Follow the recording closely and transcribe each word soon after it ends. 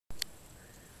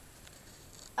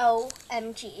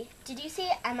OMG. Did you see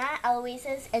Emma,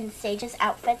 Eloise's, and Sage's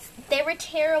outfits? They were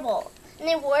terrible. And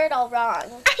they wore it all wrong.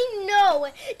 I know.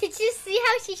 Did you see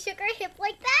how she shook her hip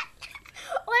like that?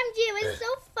 OMG, it was so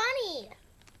funny.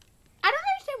 I don't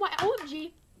understand why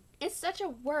OMG is such a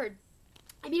word.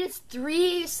 I mean, it's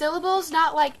 3 syllables,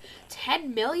 not like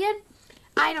 10 million.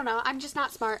 I don't know. I'm just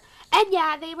not smart. And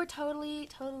yeah, they were totally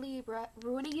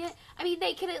ruining it. I mean,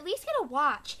 they could at least get a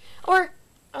watch. Or,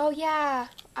 oh yeah,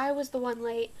 I was the one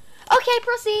late. Okay,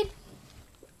 proceed.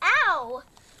 Ow.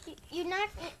 You're not...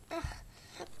 Oh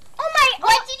my...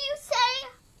 What did you say?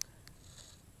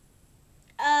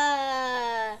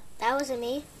 That wasn't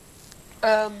me.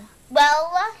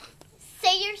 Well,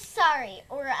 say you're sorry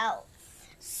or else.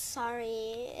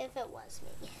 Sorry if it was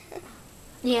me.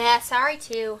 Yeah, sorry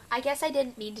too. I guess I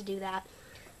didn't mean to do that.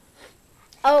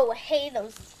 Oh, hey,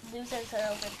 those losers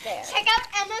are over there. Check out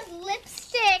Emma's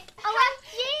lipstick.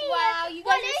 OMG. Wow, you guys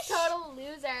What are is she- total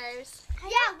losers.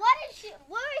 Yeah, where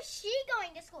is she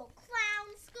going to school? Clown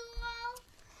school?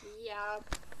 Yeah.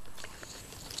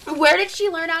 Where did she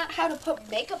learn how to put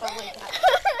makeup on like that?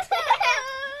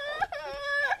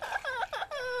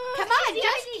 Come on,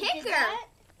 just kick her.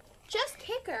 Just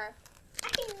kick her. I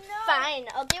know. Fine,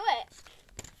 I'll do it.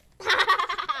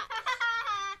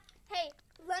 Hey,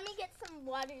 let me get some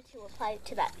water to apply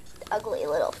to that ugly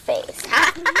little face.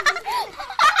 Try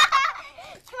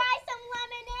some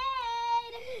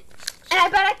lemonade. And I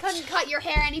bet I couldn't cut your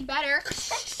hair any better.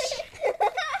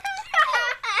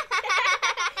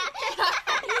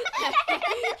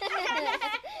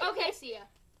 Okay, see ya.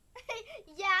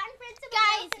 Yeah, and Principal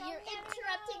Guys, Nelson, you're I'll never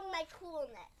interrupting know. my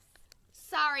coolness.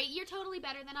 Sorry, you're totally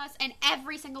better than us in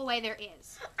every single way there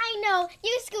is. I know.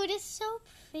 Your skirt is so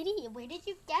pretty. Where did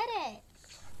you get it?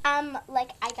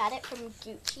 Like, I got it from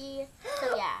Gucci,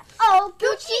 so yeah. Oh,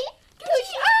 Gucci.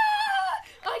 Gucci! Ah!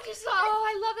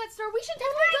 I love that store. We should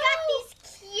definitely go. I got these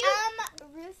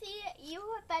cute. Ruthie, you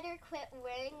better quit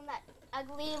wearing that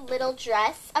ugly little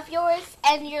dress of yours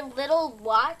and your little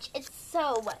watch. It's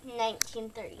so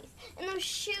 1930s. And those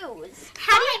shoes.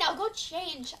 Fine, I'll go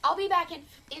change. I'll be back in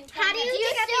 20 How do minutes. you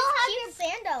still still have have your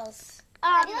sandals? Um,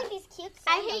 I do like these cute I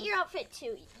sandals. hate your outfit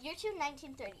too. You're too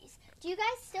 1930s. Do you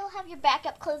guys still have your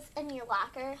backup clothes in your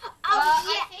locker? Oh,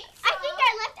 yeah. I think so. I think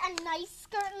I left a nice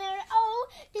skirt in there. Oh,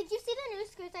 did you see the new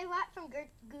skirts I bought from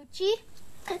Gucci?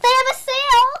 They have a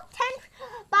sale. 10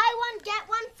 buy one get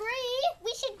one free.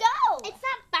 We should go. It's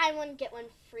not buy one get one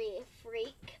free,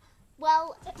 freak.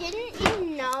 Well, didn't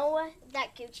you know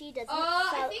that Gucci doesn't I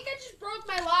sell... think I just broke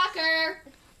my locker.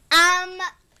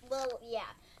 Well, yeah.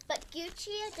 But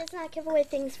Gucci does not give away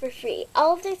things for free.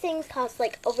 All of their things cost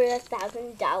like over $1,000.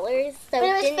 So but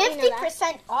it didn't was you know that?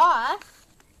 50% off.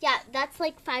 Yeah, that's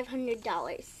like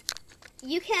 $500.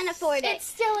 You can't afford it. It's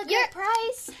still a good You're-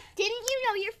 price. Didn't you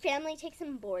know your family takes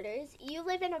in boarders? You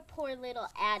live in a poor little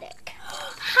attic.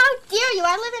 How dare you?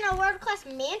 I live in a world-class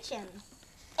mansion.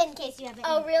 In case you haven't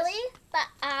Oh, noticed. really? But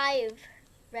I've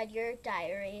read your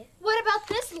diary. What about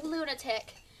this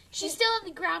lunatic? She's still on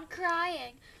the ground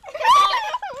crying.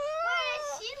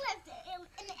 She lived in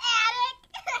an attic.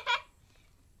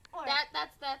 Or-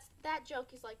 That joke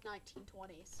is like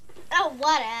 1920s. oh,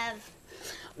 whatever.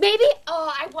 Maybe.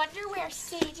 Oh, I wonder where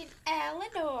Sage and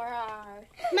Eleanor are.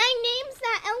 My name's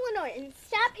not Eleanor, and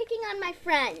stop picking on my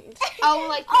friend. Oh,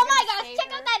 like. Oh my gosh!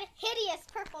 Check out that hideous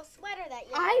purple sweater that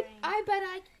you're I wearing. bet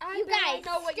I You bet I guys,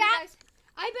 know what stop. you guys.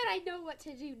 I bet I know what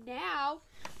to do now.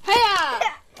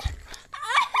 Hiya!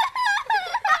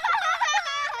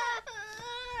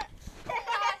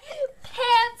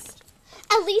 Pants.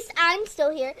 At least I'm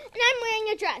still here, and I'm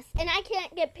wearing a dress, and I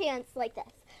can't get pants like this.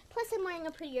 Plus, I'm wearing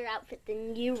a prettier outfit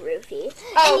than you, Ruthie.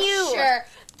 Oh, and you. sure.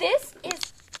 This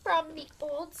is from the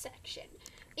old section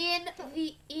in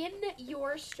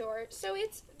your store, so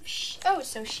it's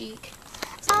so chic.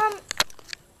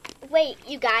 Wait,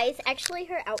 you guys. Actually,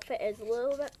 her outfit is a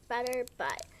little bit better,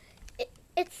 but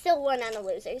it's still one on a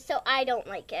loser, so I don't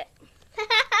like it.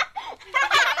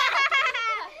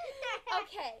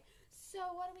 Okay, so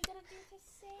what are we gonna do to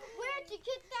say? Where'd you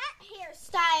get that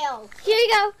hairstyle? Here you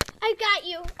go. I got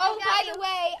you. Oh, I got by you. the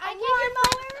way,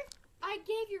 I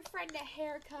gave your friend a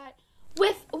haircut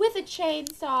with a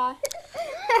chainsaw.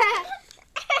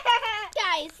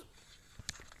 Guys,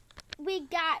 we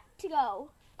got to go.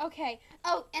 Okay.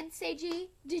 Oh, and Seiji,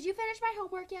 did you finish my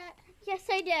homework yet? Yes,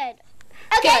 I did.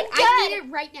 Good. I need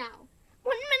it right now.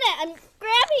 1 minute. I'm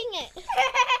grabbing it.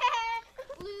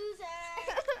 Loser.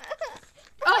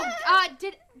 Oh,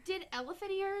 did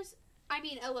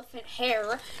elephant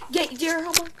hair get your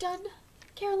homework done,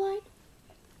 Caroline?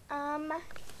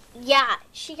 Yeah,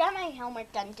 she got my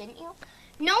homework done, didn't you?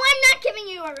 No, I'm not giving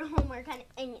you her homework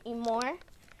anymore.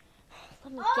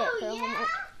 Let me get her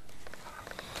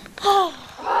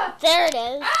homework. There it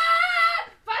is.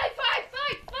 Fight!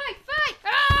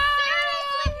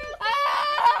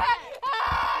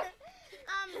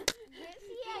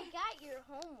 Lucy, I got your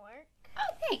homework.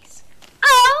 Oh, thanks.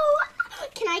 Oh!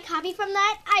 Can I copy from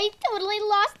that? I totally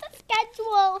lost the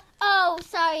schedule. Oh,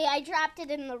 sorry, I dropped it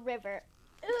in the river.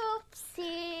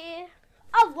 Oopsie.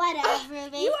 Oh, whatever,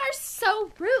 Ruby. You are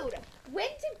so rude. When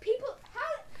did people...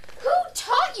 Who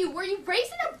taught you? Were you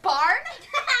raised in a barn?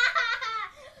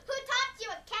 Who taught you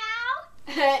a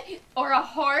cow? Or a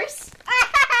horse?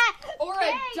 Or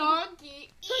a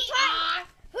donkey?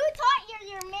 Who taught you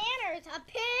your manners? A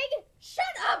pig? Shut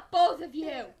up, both of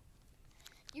you.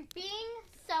 You're being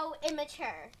so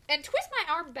immature. And twist my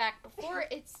arm back before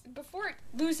it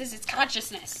loses its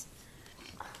consciousness.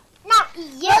 Not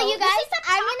you. Well, you guys,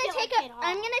 I'm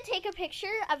I'm gonna take a picture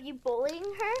of you bullying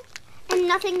her, and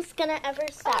nothing's gonna ever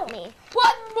stop me.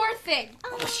 One more thing.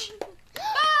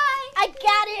 Bye. I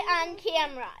got it on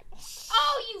camera.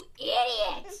 Oh, you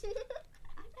idiot.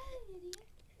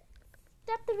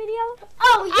 Stop the video.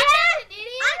 Oh, yeah? I'm not an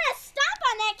idiot. I'm gonna stop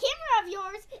on that camera of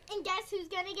yours, and guess who's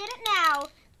gonna get it now?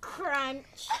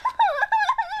 Crunch.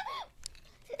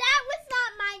 That was not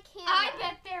my camera. I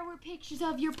bet there were pictures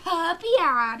of your puppy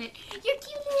on it. Your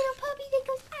cute little puppy that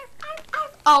goes arf, arf,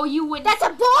 arf. Oh, you wouldn't. That's a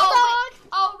bulldog.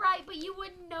 Oh, right, but you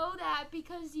wouldn't know that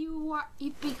because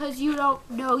you don't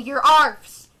know your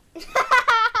arfs.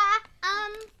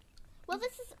 Well,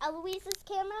 this is Eloise's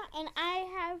camera, and I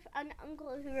have an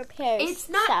uncle who repairs It's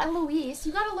not stuff. Eloise.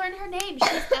 You gotta learn her name.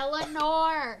 She's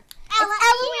Eleanor.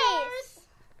 Eloise.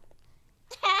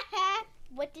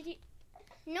 What did you...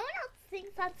 No one else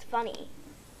thinks that's funny.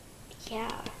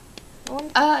 Yeah. No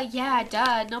one... Yeah,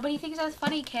 duh. Nobody thinks that's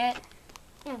funny, Kit.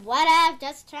 Whatever,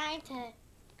 just trying to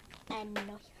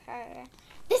annoy her.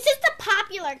 This is the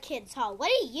popular kids' hall. What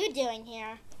are you doing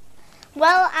here?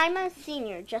 Well, I'm a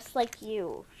senior, just like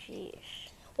you. Sheesh.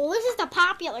 Well, this is the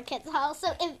popular kids' hall,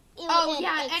 so if And you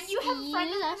have a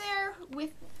friend over there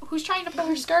who's trying to pull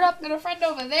her skirt up, and a friend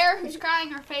over there who's crying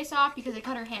her face off because they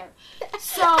cut her hair.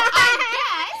 So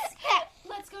I guess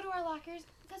let's go to our lockers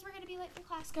because we're gonna be late for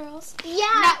class, girls. Yeah.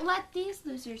 Not let these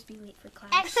losers be late for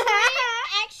class. Actually,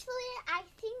 I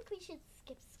think we should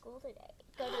skip school today.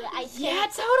 Go to the ice cream. Yeah,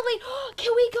 totally.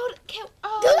 Can we go to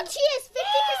Gucci is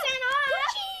 50% off.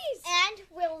 Gucci's. And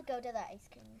we'll go to the ice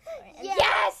cream store. And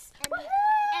Yes.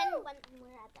 And when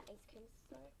we're at the ice cream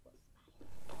store,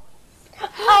 we'll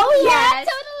Oh, Yes. yeah,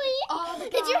 totally. Oh my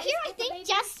Did you gosh, hear? I with the think bathing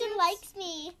Justin suits. likes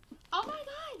me. Oh my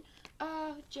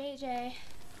god. JJ.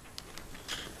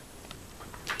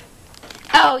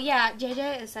 Oh yeah,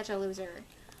 JJ is such a loser.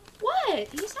 What?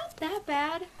 He's not that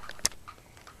bad.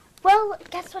 Well,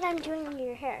 guess what I'm doing to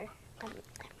your hair?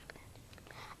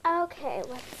 Okay,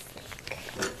 let's think.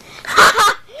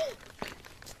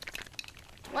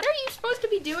 What are you supposed to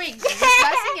be doing? Just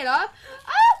messing it up?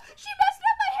 Oh, she messed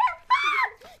up my hair.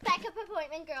 Backup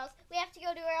appointment, girls. We have to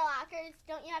go to our lockers.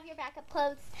 Don't you have your backup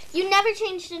clothes? You never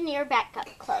changed into your backup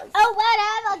clothes. Oh,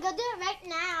 whatever. I'll go do it right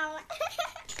now.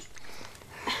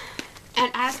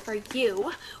 And as for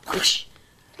you, whoosh,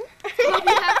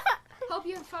 hope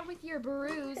you have fun with your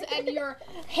bruise and your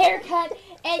haircut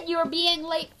and your being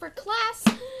late for class.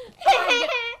 And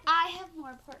I have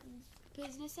more important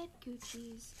business at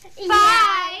Gucci's.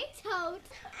 Bye. Totes.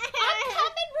 I'm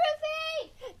coming,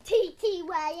 Ruthie!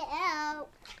 TTYL.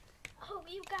 Oh,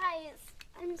 you guys.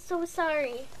 I'm so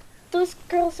sorry. Those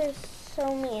girls are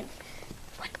so mean.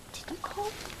 What did you call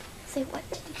me? Say, what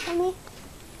did you call me?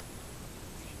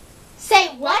 Say,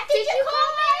 what did you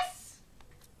call us?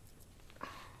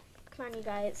 Come on, you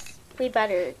guys. We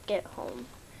better get home.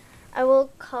 I will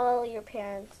call your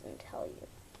parents and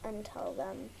tell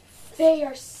them. They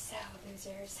are so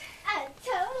losers.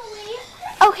 Totally.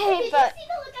 Okay, Did but you see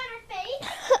the look on her face?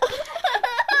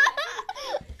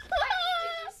 Did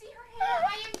you see her hair?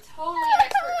 I am totally an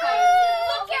expert color.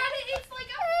 Look at it. It's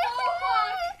like a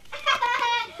mohawk.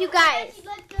 you guys. She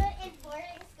looked good in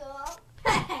boarding school.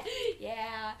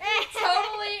 Yeah,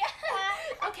 totally.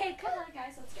 Okay, come on,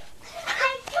 guys. Let's go.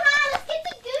 Come on, let's get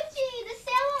to Gucci. The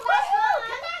sale will last long.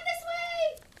 Come on this way.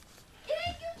 It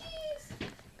ain't Gucci's.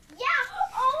 Yeah.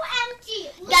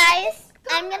 OMG. Guys,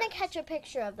 I'm going to catch a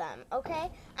picture of them, okay?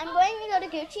 I'm going to go to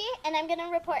Gucci, and I'm going to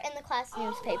report in the class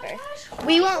newspaper.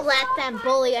 We won't let them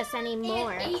bully us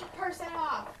anymore. And 8%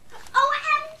 off.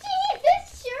 OMG,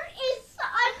 this shirt is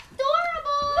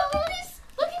adorable. Look at this.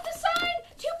 Look at the sign.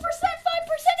 2%, 5%,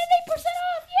 and 8%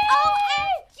 off. Yay!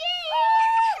 OMG.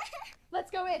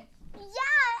 Let's go in.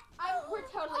 Yeah. We're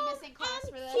totally missing class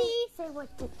for this. Say, what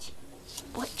did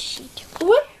she do?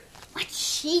 What? What's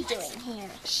she she doing here?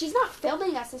 She's not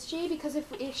filming us, is she? Because if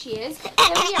she is, then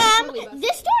we are totally busted.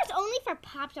 This store is only for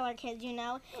popular kids, you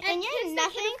know, and you're kids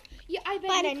that nothing I bet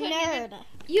but you a couldn't nerd. Even,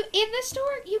 you in the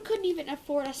store, you couldn't even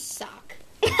afford a sock.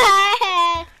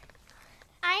 I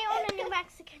own a New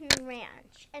Mexican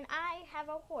ranch, and I have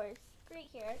a horse right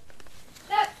here.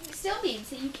 That still means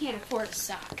that you can't afford a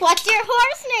sock. What's your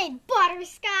horse name?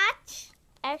 Butterscotch.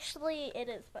 Actually, it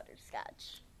is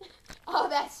Butterscotch. Oh,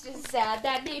 that's just sad.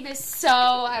 That name is so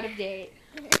out of date.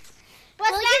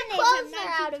 Well, your your names clothes are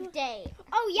are out of date.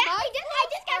 Oh yeah, I just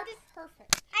got this.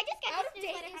 Perfect. I just got Out of this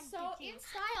date new sweater and from so Gucci. in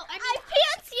style. I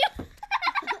pants you.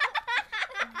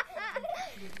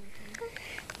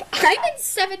 I'm in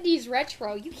 70s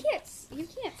retro. You can't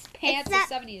pants not-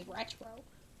 the 70s retro.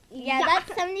 Yeah, that's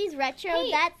 70s retro.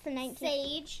 Hey, That's the 19th.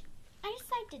 Sage, I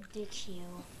decided to ditch you.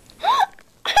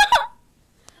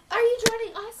 Are you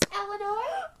joining us, Eleanor?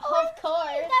 Of course.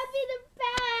 That'd be the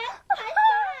best. High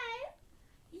five.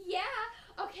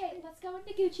 Yeah. Okay, let's go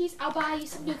into Gucci's. I'll buy you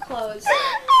some new clothes. Yeah,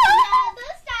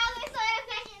 those styles are so out of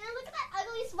fashion. And look at that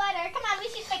ugly sweater. Come on, we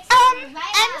should fix it right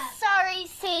I'm up. sorry,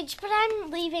 Sage, but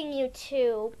I'm leaving you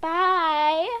too.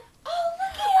 Bye. Oh,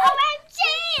 look OMG,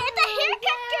 it's a haircut We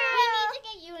girl. need to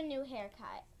get you a new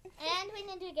haircut. And we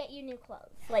need to get you new clothes.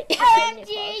 Like, OMG, new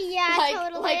clothes. yeah, like,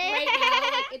 totally. Like right now,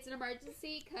 like it's an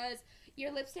emergency because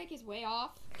your lipstick is way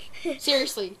off.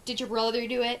 Seriously, did your brother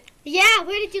do it? Yeah,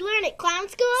 where did you learn it? Clown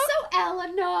school? So,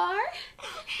 Eleanor,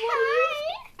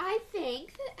 Hi. I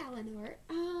think that Eleanor,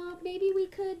 maybe we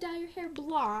could dye your hair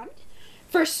blonde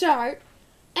for a start,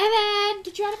 and then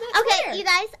get you out of that Okay, sweater. you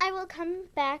guys, I will come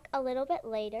back a little bit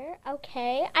later,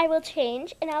 okay? I will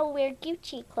change, and I will wear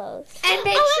Gucci clothes. And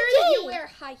make sure that you OMG. wear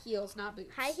high heels, not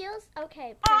boots. High heels?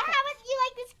 Okay, Oh, how perfect. about you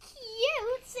like this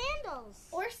cute sandals?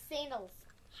 Or sandals.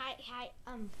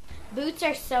 Boots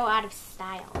are so out of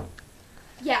style.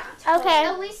 Yeah. Okay.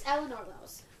 At least Eleanor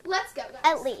knows. Let's go, guys.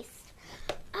 At least.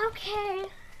 Okay.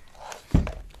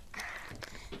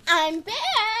 I'm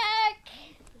back!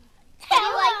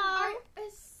 Hello. A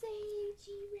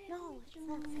sagey red. No, it's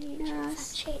not Sage. It's not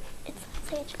Sage. It's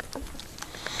not Sage. It's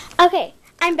Emma. Okay,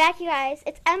 I'm back, you guys.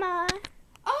 It's Emma.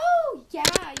 Oh, yeah,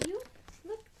 you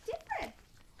look different.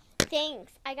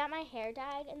 Thanks. I got my hair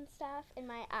dyed and stuff, and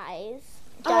my eyes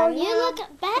Oh, done. you look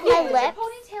better. My Put lips.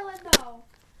 your ponytail in, though.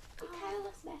 It kind of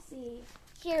looks messy.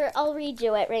 Here, I'll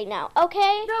redo it right now,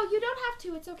 okay? No, you don't have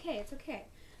to. It's okay. It's okay.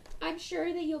 I'm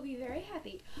sure that you'll be very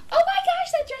happy. Oh my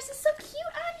gosh, that dress is so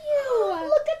cute on you.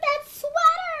 Look at that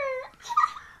sweater.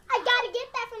 I gotta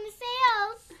get that from the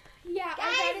sales. Yeah, I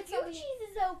Guys, bet it's Gucci's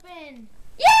is open.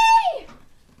 Yay!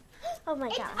 Oh my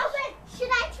It's gosh. open. Should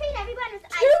I treat everyone with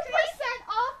ice 2% cream?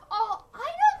 off all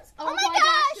items. Oh my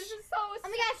gosh. This is so Oh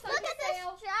my gosh, look at this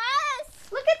sale. dress.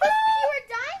 Look at this pure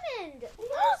diamond.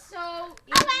 So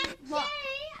OMG.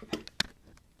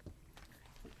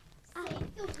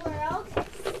 Save the world.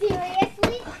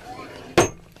 Seriously?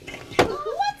 Who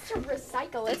wants to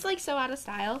recycle? It's like so out of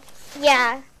style.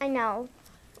 Yeah, I know.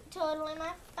 Totally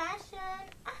my fashion.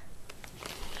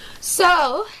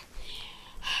 So,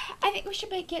 I think we should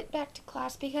make it back to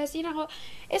class because, you know,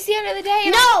 it's the end of the day.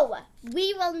 and No!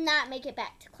 We will not make it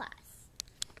back to class.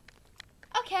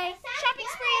 Okay, shopping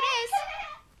spree it is.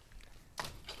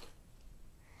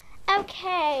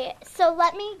 Okay, so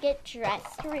let me get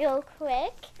dressed real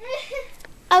quick.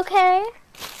 Okay?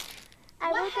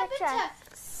 I will get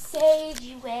dressed.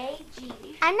 Sage Way-G?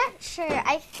 I'm not sure.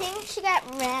 I think she got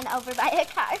ran over by a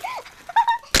car.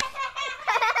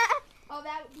 Oh,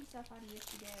 that would be so funny if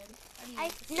she did. I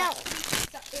mean, No. It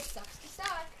sucks to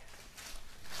suck.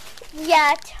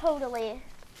 Yeah, totally.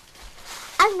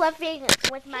 I love being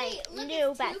with my Hey, look,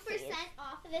 new it's besties. 2%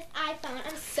 off of this iPhone.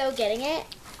 I'm so getting it.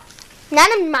 Not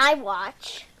on my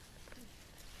watch.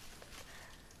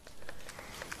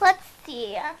 Let's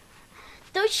see.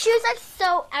 Those shoes are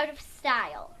so out of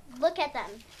style. Look at them.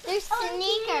 They're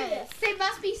sneakers. They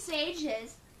must be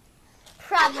Sage's.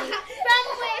 Probably. From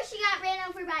where she got ran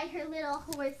over by her little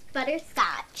horse.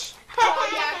 Butterscotch. Oh,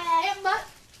 yeah. It must.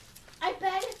 I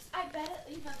bet it,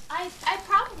 even, I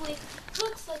probably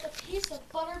looks like a piece of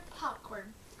buttered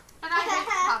popcorn. And I hate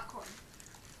popcorn.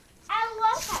 I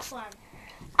love popcorn.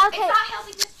 It's Okay. not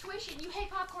helping this tuition. You hate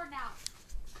popcorn now.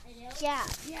 Yeah.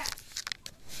 Yeah.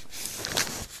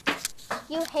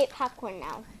 You hate popcorn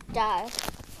now. Duh.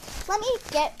 Let me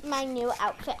get my new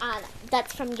outfit on.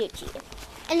 That's from Gucci.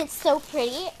 And it's so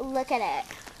pretty. Look at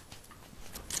it.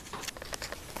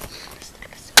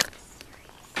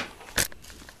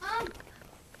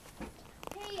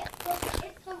 Hey, look,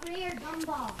 it's the rare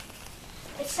gumball.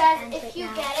 It says And if right you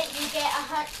now. get it, you get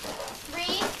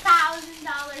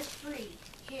 $3,000 free.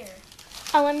 Here.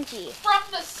 OMG. From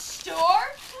the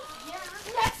store?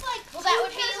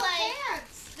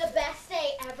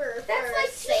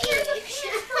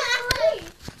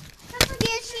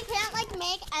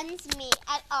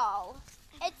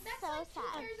 so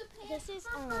sad. This is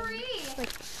free.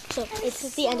 so it's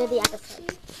at the end of the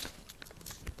episode.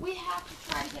 We have to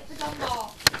try to get the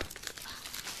gumball.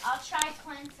 I'll try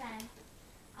Clinton.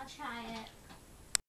 I'll try it.